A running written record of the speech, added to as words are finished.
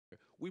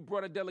we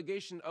brought a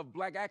delegation of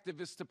black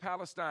activists to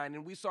Palestine,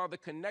 and we saw the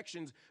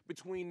connections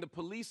between the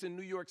police in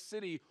New York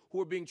City who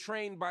were being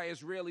trained by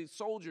Israeli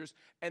soldiers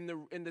and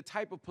the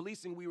type of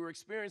policing we were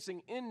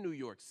experiencing in New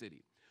York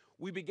City.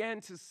 We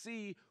began to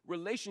see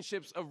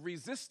relationships of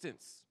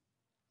resistance,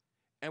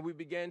 and we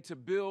began to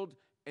build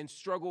and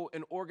struggle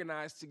and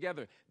organize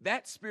together.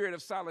 That spirit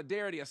of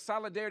solidarity, a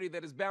solidarity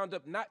that is bound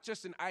up not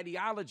just in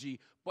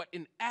ideology, but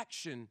in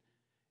action,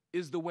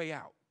 is the way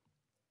out.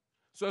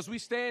 So as we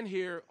stand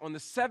here on the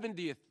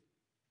 70th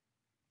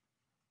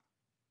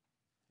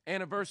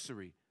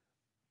anniversary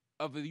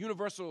of the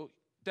Universal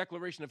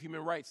Declaration of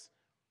Human Rights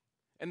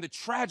and the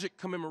tragic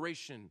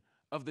commemoration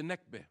of the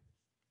Nakba,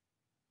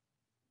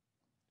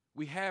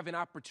 we have an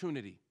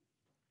opportunity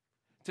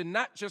to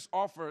not just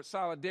offer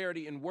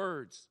solidarity in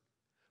words,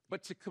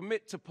 but to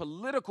commit to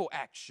political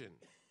action,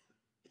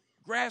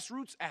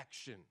 grassroots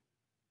action,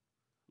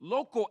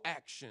 local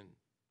action,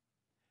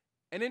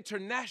 and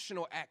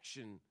international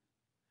action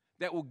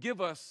that will give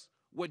us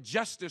what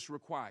justice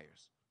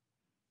requires.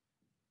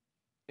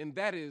 And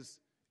that is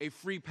a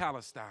free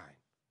Palestine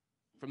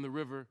from the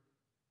river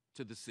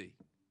to the sea.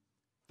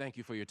 Thank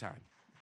you for your time.